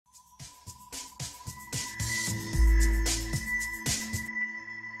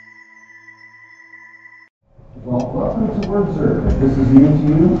welcome to Word Serve. If this is new to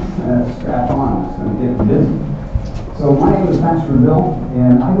you, strap on. It's going to get busy. So my name is Pastor Bill,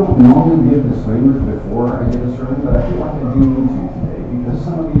 and I don't normally give disclaimers before I give a sermon, but I feel like I do need to today because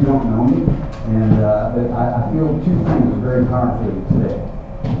some of you don't know me, and I feel two things very powerfully today.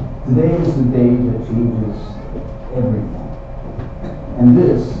 Today is the day that changes everything, and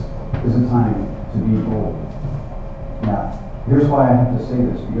this is a time to be bold. Now, here's why I have to say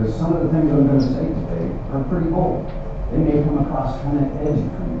this, because some of the things I'm going to say today are pretty bold. They may come across kind of edgy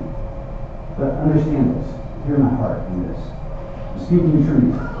for you. But understand this. Hear my heart in this. Speaking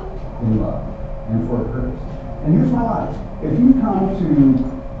truth in love and for a purpose. And here's my life. If you've come to,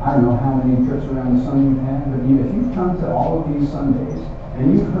 I don't know how many trips around the sun you've had, but if you've come to all of these Sundays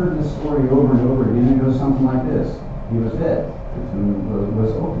and you've heard this story over and over again, it goes something like this. He was dead. The tomb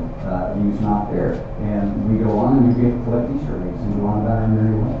was open. He was not there. And we go on and we collect Easter eggs and go on about our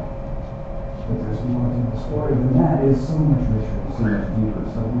merry way. But there's more to the story than that. It's so much richer, so much deeper.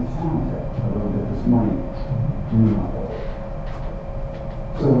 So we found it a little bit this morning.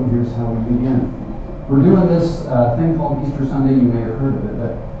 So here's how we begin. We're doing this thing called Easter Sunday. You may have heard of it,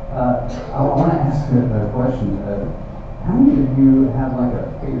 but I want to ask a question. How many of you have like a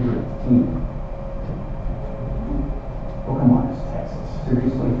favorite team? Oh, come on, it's Texas.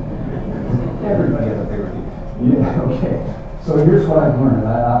 Seriously? Everybody has a favorite team. Yeah, okay. So here's what I've learned.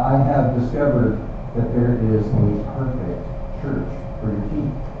 I have discovered that there is a perfect church for your team.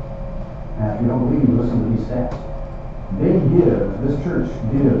 Now, if you don't believe me, listen to these stats. This church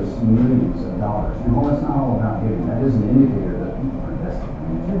gives millions of dollars. And while it's not all about giving, that is an indicator that people are investing. I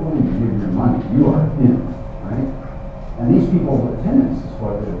mean, if you're willing to give your money, you are in, right? And these people's attendance is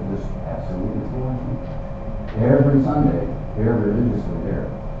what they're just absolutely flourishing. Every Sunday, they're religiously there,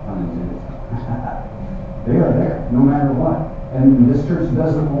 unintended. They are there, no matter what. And this church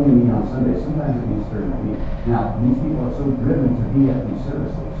doesn't only meet on Sunday. Sometimes it meets during the week. Now, these people are so driven to be at these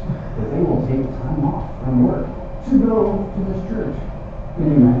services that they will take time off from work to go to this church. Can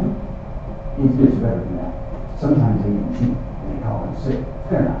you imagine? It gets better than that. Sometimes they even cheat and they call them sick.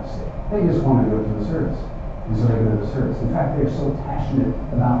 They're not sick. They just want to go to the service. And so they go to the service. In fact, they're so passionate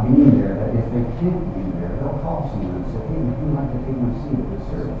about being there that if they can't be there, they'll call someone and say, hey, would you like to take my seat at this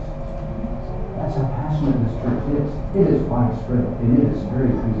service? That's how passionate this church is. It is widespread, and it is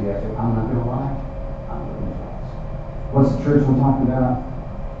very enthusiastic. I'm not going to lie. I'm really jealous. What's the church we're talking about?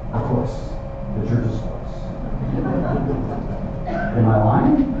 Of course, the church's horse. Am I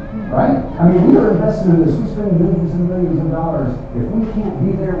lying? Right? I mean, we are invested in this. We spend millions and millions of dollars. If we can't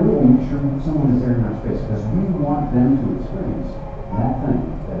be there, we will make sure someone is there in our space because we want them to experience that thing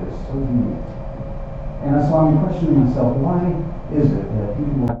that is so unique. And that's why I'm questioning myself, why is it that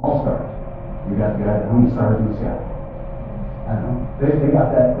people are all-stars? You got the guy that hung stars in the sky. I don't know. They got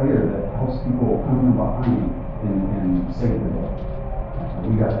that player that helps people come from behind and save the day.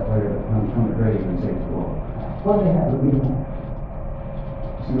 We got that player that comes from the grave and saves the world. Well, they have it. We don't.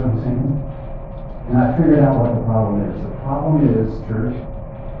 See what I'm saying? And I figured out what the problem is. The problem is, church,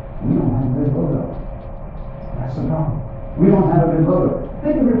 we don't have a good logo. That's the problem. We don't have a good logo.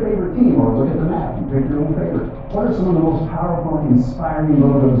 Think of your favorite team or look at the map and pick your own favorite. What are some of the most powerful, inspiring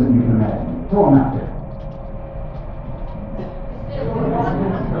logos that you can imagine? Throw them out there.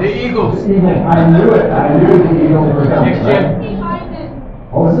 The Eagles. The Eagles. I knew it. I knew the Eagles were coming. Next gen.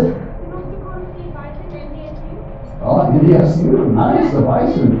 What was it? Oh, NDSU. Nice. The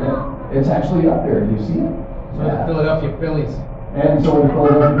Bison. It's actually up there. Do you see it? So the Philadelphia Phillies. And so the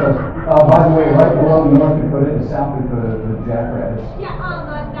Philadelphia Phillies. By the way, right below North Dakota is South Dakota, the Jackrabbits.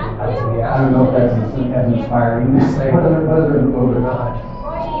 I don't know if that's as inspiring. What other logos?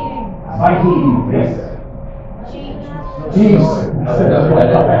 Vikings. Yes. Chiefs. But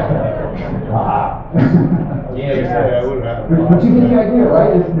you get the idea,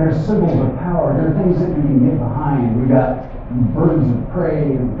 right? There's symbols of power. There are things that you can get behind. We got birds of prey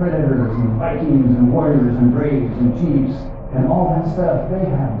and predators and Vikings and warriors and braves and chiefs and all that stuff. They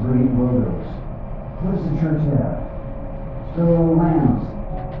have great logos. What does the church have? Still lambs.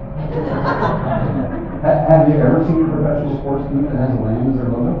 Have you ever seen a professional sports team that has a lamb as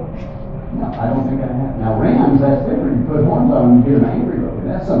their logo? No, I don't think I have. Now, rams, that's different. You put horns on them and get them angry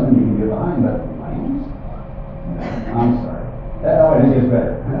looking. That's something you can get behind, but lambs? No, I'm sorry. It is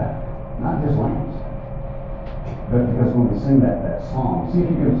better. Not just lambs. But because when we sing that song, see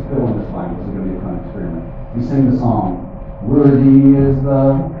if you can fill in this line. This is going to be a fun experiment. We sing the song, worthy is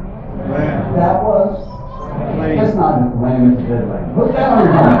the lamb. That was? That's not the lamb, it's the dead lamb. Put that on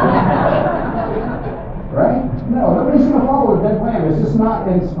your mind. Right? No, nobody's going to follow the dead plan. It's just not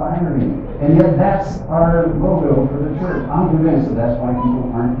inspiring. And yet that's our logo for the church. I'm convinced that that's why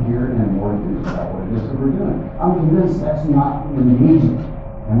people aren't here and more enthused about what it is that we're doing. I'm convinced that's not engaging,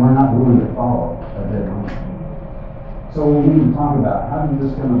 and we're not willing to follow a dead plan. So we need to talk about how did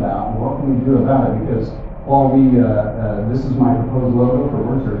this come about, and what can we do about it? Because while we, this is my proposed logo for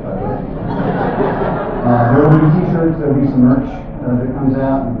Word Search, by the way. There will be t-shirts, there will be some merch that comes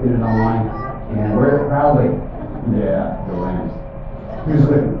out, and get it online, and wear it proudly. Yeah, go Rams. Who's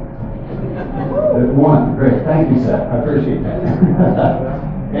with me? One, great, thank you, Seth, I appreciate that.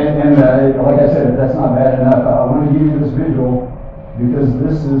 and like I said, if that's not bad enough, I want to give you this visual, because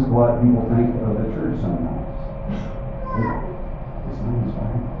this is what people think of the church sometimes. It's not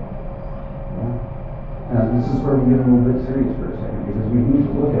inspiring. Yeah. This is where we get a little bit serious for a second, because we need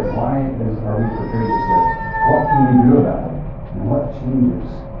to look at why are we portrayed this way? What can we do about it? And what changes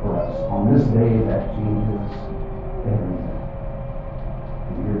for us on this day that changes everything?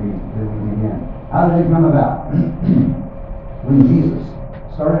 And here we begin. How did it come about? When Jesus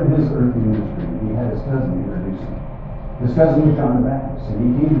started his earthly ministry, he had his cousin introduce him. His cousin was John the Baptist, and he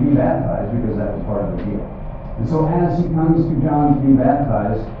came to be baptized because that was part of the deal. And so as he comes to John to be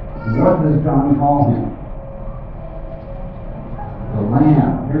baptized, what does John call him? The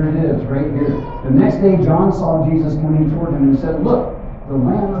Lamb. Here it is, right here. The next day, John saw Jesus coming toward him and said, "Look, the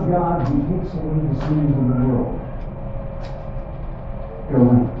Lamb of God who takes away the sins of the world." Go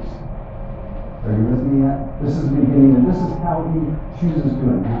Lambs. Are you with me yet? This is the beginning, and this is how he chooses to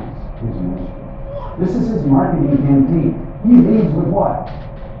announce his ministry. This is his marketing campaign. He leads with what?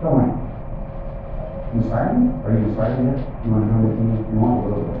 The Lamb. Inspiring? Are you inspired yet? You want to join the team? You want a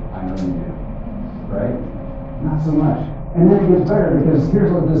little bit. I know you do. Right? Not so much. And then it gets better, because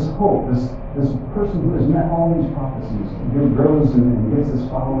here's what this hope, this person who has met all these prophecies, grows and gets his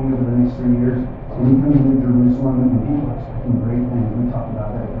following over the next 3 years, and he comes into Jerusalem, and people are expecting great things. We talked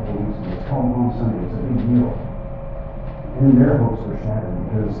about that a couple of weeks ago. It's called Palm Sunday. It's a big deal. And then their hopes were shattered,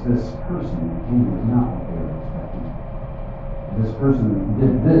 because this person, the king, was not what they were expecting. This person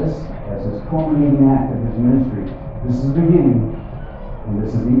did this as his culminating act of his ministry. This is the beginning, and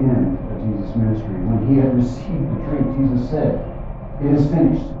this is the end of Jesus' ministry. When he had received the drink, Jesus said, "It is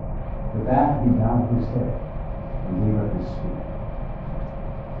finished." With that, he bowed his head and gave up his spirit.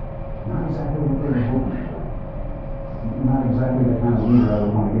 Not exactly what they were hoping for. Not exactly the kind of leader I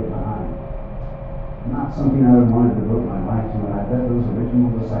would want to get behind. Not something I would want to devote my life to, and I bet those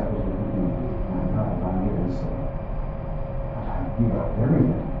original disciples were thinking, "My God, I'm getting this. I gave up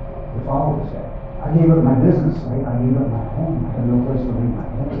everything to follow this guy. I gave up my business, right? I gave up my home. I had no place to lay my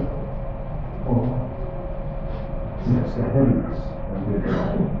head. Oh, yes, the heaviness of good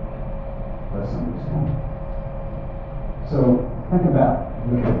God. Let somebody's coming." So think about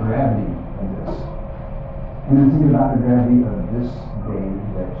the gravity of this. And then think about the gravity of this day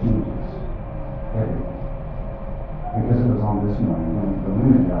that changes everything. Because it was on this morning when the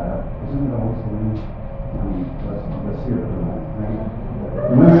women got up. Isn't it always the women? I mean, let's hear it for a moment, right?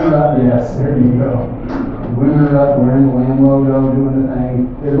 The women are up, yes, there you go. The women are up wearing the Lamb logo, doing the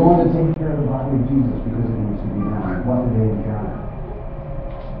thing. They're going to take care of the body of Jesus because it needs to be done. What did they encounter?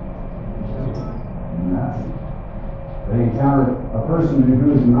 Nothing. They encounter a person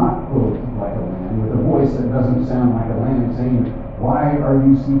who is not clothed like a lamb, with a voice that doesn't sound like a lamb, saying, "Why are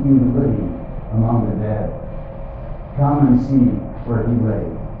you seeking the living among the dead? Come and see where he lay.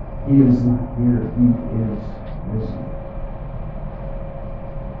 He is not here, he is risen."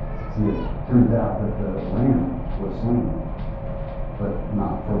 See, it turns out that the lamb was slain, but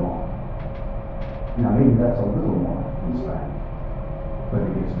not for long. Now, maybe that's a little more inspiring, but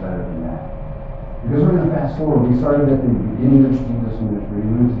it gets better than that. Because we're going to fast forward. We started at the beginning of Jesus' ministry.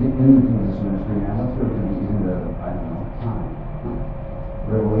 We went to the end of Jesus' ministry. Now let's go to the end of, time.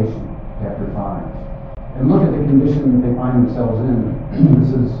 Revelation chapter 5. And look at the condition that they find themselves in.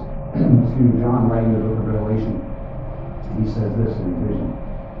 This is, John writing the book of Revelation. He says this in his vision.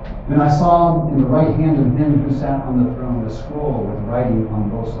 "Then I saw in the right hand of him who sat on the throne a scroll with writing on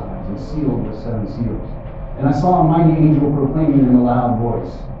both sides and sealed with 7 seals. And I saw a mighty angel proclaiming in a loud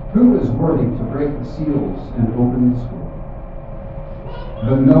voice, 'Who is worthy to break the seals and open the scroll?'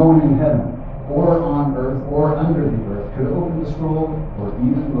 But no one in heaven, or on earth, or under the earth could open the scroll or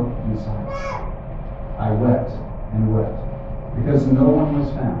even look inside. I wept and wept, because no one was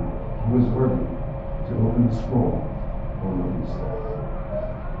found who was worthy to open the scroll or look inside."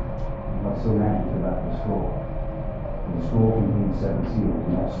 What's so magic about the scroll? The scroll contains 7 seals,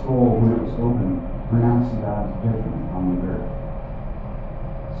 and that scroll, when it was opened, pronounced God's judgment on the earth.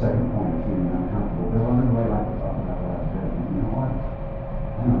 Second point of feeling uncomfortable. Bill, I don't really like to talk about God's judgment. You know what?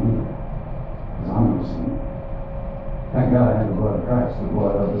 I don't either. Because I'm no saint. Thank God I had the blood of Christ, the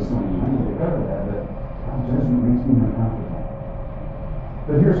blood of the slain lamb to cover that, but God's judgment makes me uncomfortable.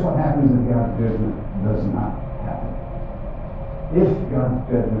 But here's what happens if God's judgment does not happen. If God's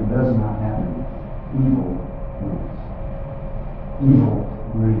judgment does not happen, evil wins. Evil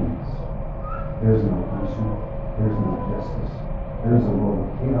reigns. There's no punishment. There's no justice. There's a world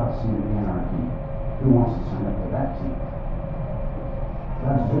of chaos and anarchy. Who wants to sign up for that team?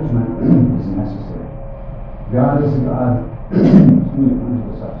 God's judgment is necessary. God is a God.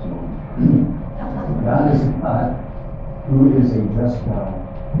 God is a God who is a just God,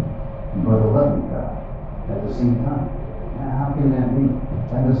 but a loving God at the same time. Now, how can that be?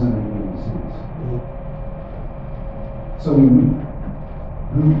 That doesn't make any sense. So we weep.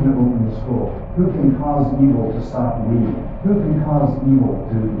 Who can open the scroll? Who can cause evil to stop winning? Who can cause evil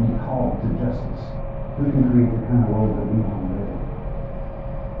to be called to justice? Who can create the kind of world that we want to live in?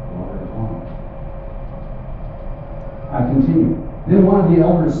 Lord is one. I continue. Then one of the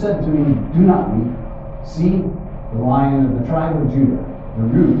elders said to me, "Do not weep. See, the Lion of the tribe of Judah, the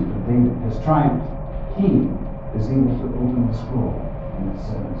root of David, has triumphed. He is able to open the scroll and its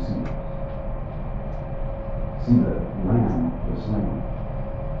 7 seals." See, the lamb was slain,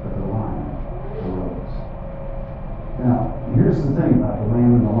 but the lion arose. Now, here's the thing about the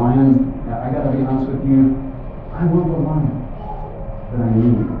lamb and the lion. Now, I got to be honest with you. I want the lion, but I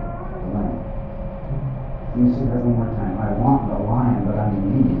need the lamb. Let me say that one more time. I want the lion, but I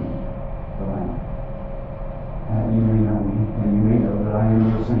need the lamb. You may know me, and you may know that I am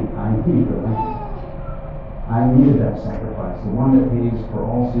your saint. I need the lamb. I needed that sacrifice, the one that pays for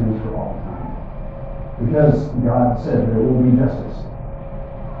all sins for all time. Because God said there will be justice.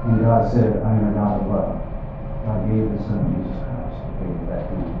 And God said, I am a God of love. God gave His Son, Jesus Christ, to pay for that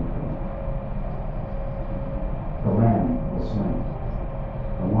penalty for me. The lamb was slain.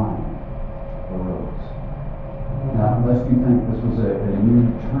 The lion arose. Now, lest you think this was a new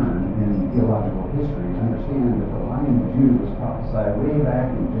turn in theological history, understand that the Lion of Judah was prophesied way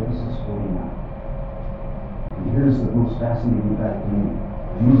back in Genesis 49. And here's the most fascinating fact to me.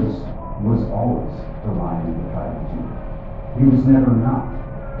 Jesus was always the Lion of the tribe of Judah. He was never not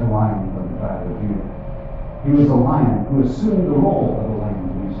the Lion of the tribe of Judah. He was a lion who assumed the role of a lamb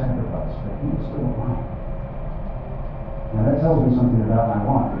to be sacrificed, but he was still a lion. Now that tells me something about my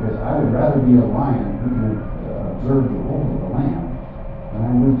walk, because I would rather be a lion who can observe the role of the lamb than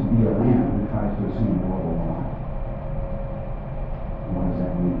I would to be a lamb who tries to assume the role of a lion. What does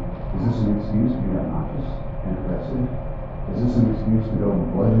that mean? Is this an excuse to be obnoxious and aggressive? Is this an excuse to go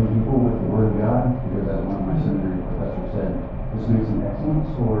bludgeon people with the Word of God? Because as one of my seminary professors said, this makes an excellent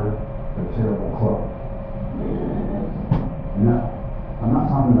sword, but a terrible cloak. No. I'm not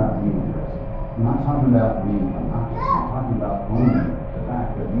talking about being aggressive. I'm not talking about being obnoxious. I'm talking about owning the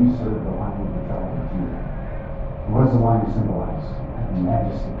fact that we serve the Lion of the tribe of Judah. What does the lion symbolize?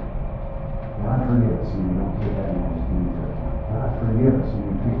 Majesty. God forgive us when we don't take that majesty into account. God forgive us when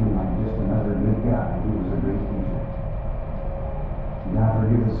we treat Him like just another good guy who was a great teacher. God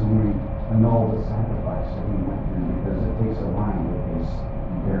forgive us when we annul the sacrifice that He went through, because it takes a lion to face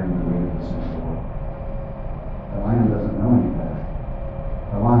bearing the weight of the sin of the world. The lion doesn't know any better.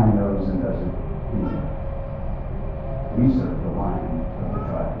 The lion knows and does it easily. We serve the Lion of the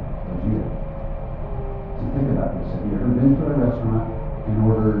tribe of Judah. So think about this. Have you ever been to a restaurant and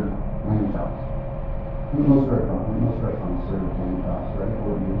ordered lamb chops? Most restaurants serve lamb chops, right?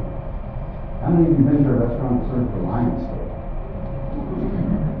 Or you? How many of you been to a restaurant that serves the lion steak?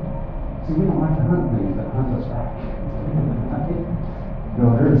 See, we don't like to hunt things that hunt us back.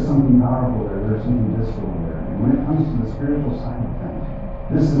 No, there is something powerful there. There's something visceral there. And when it comes to the spiritual side of things,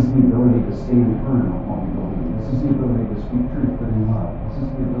 this is the ability to stand firm on what we believe. This is the ability to speak truth, but in love. This is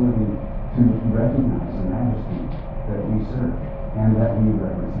the ability to recognize the majesty that we serve and that we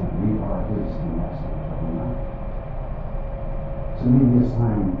represent. We are His ambassadors, are we not? So maybe it's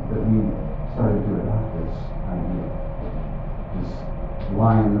time that we started to adopt this idea, this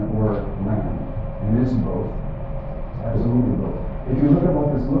lion or lamb. And it's both. Absolutely both. If you look at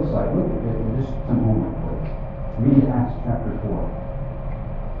what this looks like, look at it just a moment, please. Read Acts chapter 4.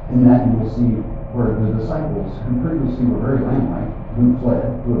 In that you will see where the disciples, who previously were very lamb-like, who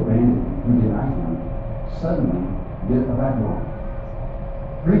fled, who abandoned Him, who denied Him, suddenly get a backbone.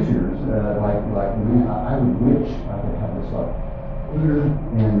 Preachers, like me, I would wish I could have this up. Peter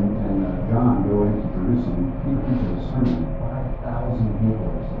and John go into Jerusalem. Peter preaches a sermon. 5,000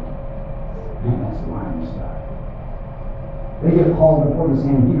 people or so. Man, that's lion stuff. They get hauled before the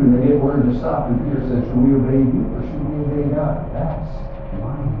Sanhedrin. They get ordered to stop. And Peter says, should we obey you or should we obey God? That's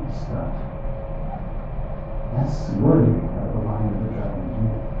lion stuff. That's worthy of the Lion of the tribe of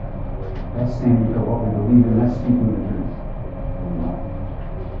Judah. That's standing for what we believe in. That's speaking the truth.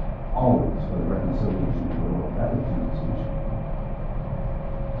 always for the reconciliation of the world. That was Jesus' mission.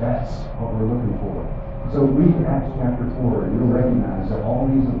 That's what we're looking for. So read Acts chapter 4, and you'll recognize that all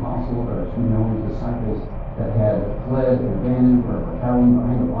these apostles, or as we know, these disciples that had fled, abandoned, or were cowering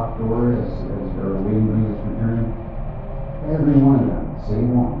behind a locked door as they were awaiting Jesus' return, every one of them, save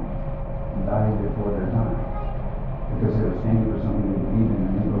one, died before their time. Because they were standing for something they believed in,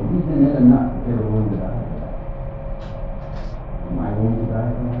 and they believed in it enough that they were willing to die for that. Am I willing to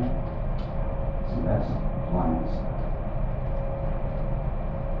die for that? See, that's blindness.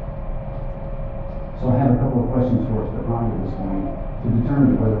 So I have a couple of questions for us to ponder this morning to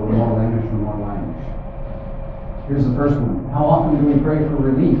determine whether we're more lambish or more lionish. Here's the first one. How often do we pray for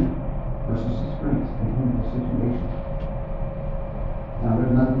relief versus strength in the situation? Now,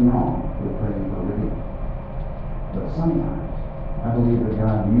 there's nothing wrong with praying for relief. But sometimes, I believe that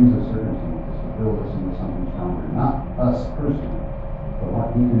God uses circumstances to build us into something stronger. Not us personally, but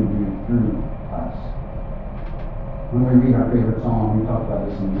what He can do through us. When we read our favorite song, we talked about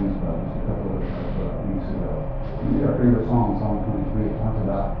this in the Men's Club just a couple of weeks ago. We read our favorite song, Psalm 23. It talks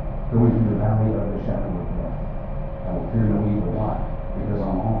about going through the valley of the shadow of death. I will fear no evil. Why? Because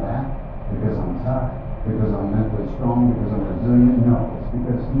I'm all that? Because I'm tough? Because I'm mentally strong? Because I'm resilient? No, it's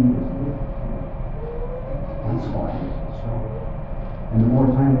because He is with me. That's why He's strong. And the more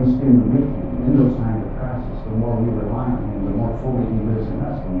time we spend with Him in those times of crisis, the more we rely on Him, the more fully He lives in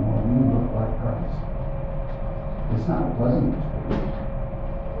us, the more we look like Christ. It's not a pleasant experience,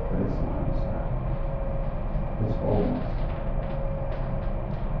 but it's lifestyle. It's boldness.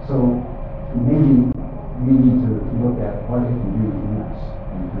 So maybe we need to look at what He can do in us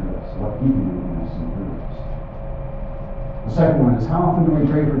and through us, what He can do in us and through us. The second one is, how often do we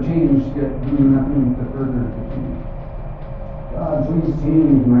pray for change yet do nothing to further the change? God, please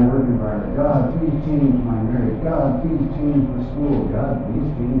change my work environment. God, please change my marriage. God, please change the school. God, please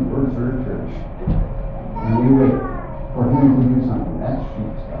change Word Church Church. And we wait for Him to do something. That's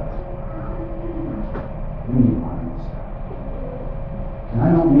sheep stuff. We need lion stuff. And I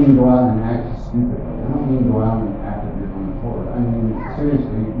don't mean go out and act stupidly. I don't mean go out and act as you're going forward. I mean,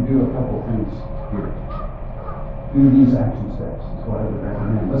 seriously, do a couple things here. Do these action steps is what I would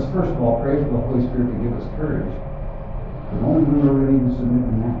recommend. Let's first of all pray for the Holy Spirit to give us courage, but only when we're ready to submit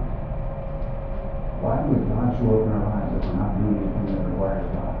and act. Why would God show up in our lives if we're not doing anything that requires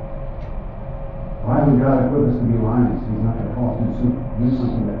God? Why would God equip us to be lions if He's not going to call us to do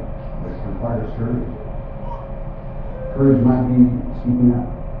something that requires courage? Courage might be speaking up.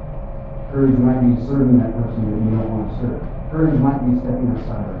 Courage might be serving that person that you don't want to serve. Courage might be stepping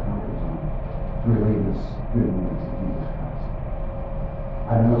outside our comfort zone to relay this good news of Jesus Christ.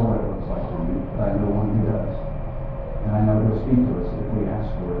 I don't know what it looks like for you, but I know one who does. And I know He'll speak to us if we ask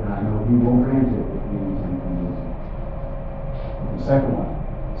for it. And I know He will grant it if we need Him to use it. The second one,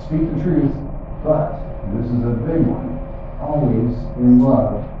 speak the truth, but, and this is a big one, always in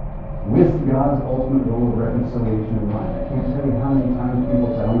love with God's ultimate goal of reconciliation in mind. I can't tell you how many times people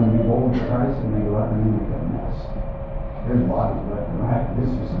say, I'm going to be bold for Christ, and they go out and they make a mess. There's bodies left and right. This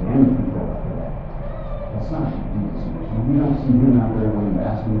is just damning people after that. That's not Jesus' mission. You don't see Him out there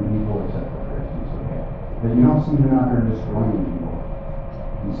lambasting people except for Christians, okay? But you don't see Him out there destroying people.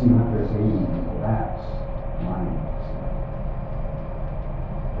 You see Him out there saving people. That's lying.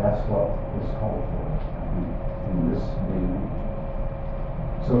 That's what is called for, I think, in this day and age.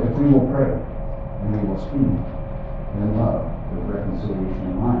 So if we will pray and we will speak in love with reconciliation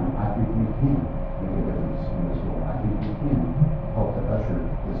in mind, I think we can make a difference in this world. I think we can help to usher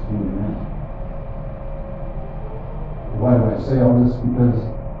this kingdom in. Why do I say all this? Because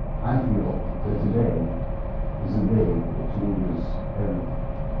I feel that today is a day that changes everything.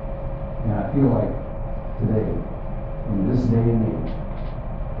 And I feel like today, in this day and age,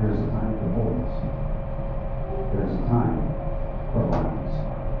 there's a time for boldness. There's a time for lions.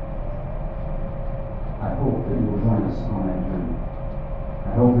 I hope that you will join us on that journey.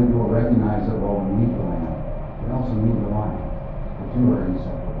 I hope that you will recognize that while we meet the Lamb, we also meet the Lion. The two are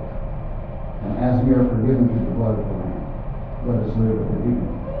inseparable. And as we are forgiven through the blood of the Lamb, let us live with the dignity,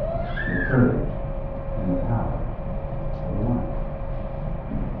 the courage, and the power of the Lion.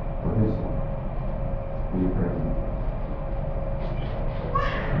 For His glory. Will you pray with me?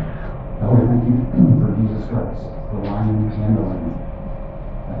 Lord, thank you for Jesus Christ, the Lion and the Lamb.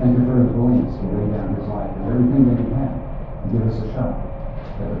 I thank you for His willingness to lay down His life and everything that He had to give us a shot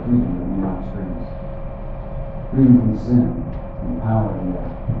at the freedom that we now experience. Freedom from sin, from power and death.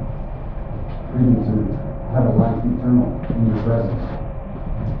 Freedom to have a life eternal in Your presence.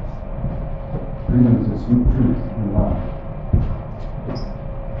 Freedom to speak truth and love.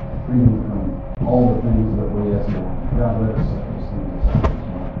 Freedom from all the things that weigh us down. God, let us set those things aside this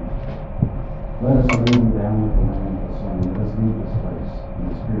morning. Let us lay them down with the lamb of the slain. Let us leave this place in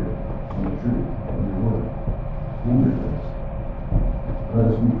the spirit and the truth of your word and your grace. Let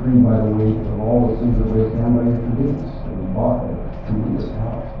us be freed by the weight of all the sins that weigh us down by your forgiveness that we bought at a tremendous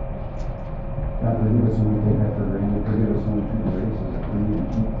cost. God, forgive us when we take that for granted. Forgive us when we treat grace as a free and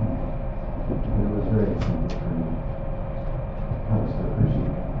cheap thing. Because it was very expensive for you. Help us to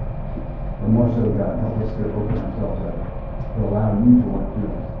appreciate that. But more so, God, help us to open ourselves up to allow you to work through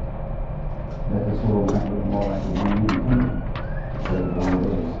us. That this world might look more like the one you intended instead of the one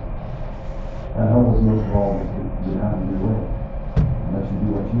it is. God, help us most of all to get out of your way and let you do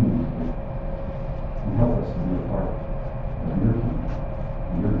what you need to do. And help us to be a part of your kingdom.